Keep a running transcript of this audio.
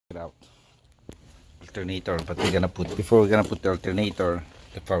out. Alternator, but we're gonna put, before we're gonna put the alternator,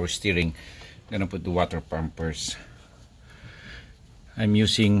 the power steering, we're gonna put the water pump first. I'm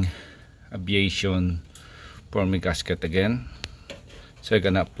using Aviation for my gasket again, so I'm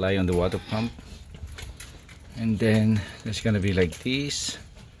gonna apply on the water pump, and then it's gonna be like this.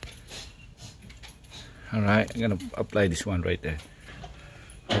 Alright, I'm gonna apply this one right there.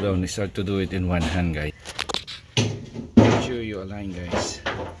 Hold on, start to do it in one hand, guys. Make sure you align, guys.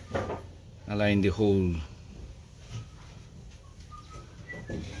 Align the hole.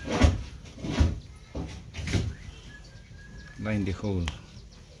 Align the hole.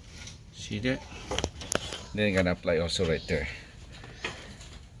 See that? Then I'm gonna apply also right there.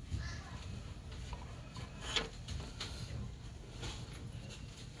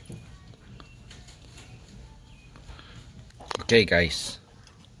 Okay, guys.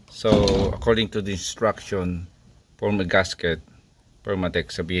 So according to the instruction for my gasket,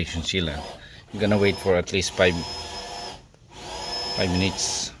 Permatex Aviation sealant, you're gonna wait for at least 5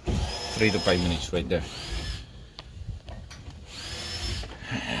 minutes, 3 to 5 minutes right there.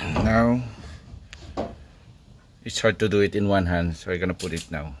 And now it's hard to do it in one hand, so I'm gonna put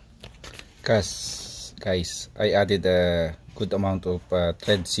it now. Cause guys, I added a good amount of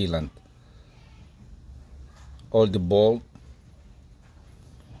thread sealant, all the bolt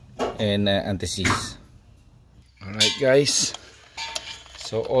and anti-seize. Alright, guys,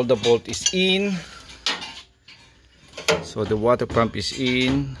 so all the bolt is in, so the water pump is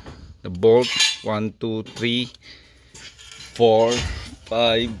in, the bolt 1 2 3 4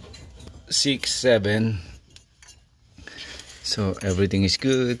 5 6 7, so everything is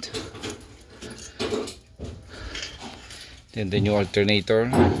good. Then the new alternator,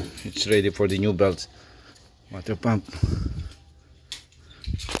 it's ready for the new belts. Water pump,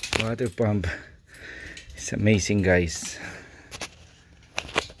 it's amazing, guys.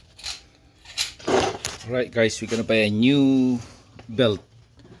 Alright, guys, we're gonna buy a new belt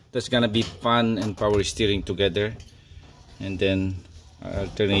that's gonna be fan and power steering together, and then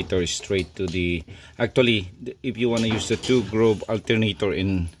alternator is straight to the, actually if you want to use the 2-groove alternator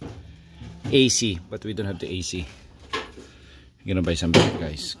in AC, but we don't have the AC, you're gonna buy some belt,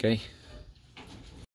 guys. Okay.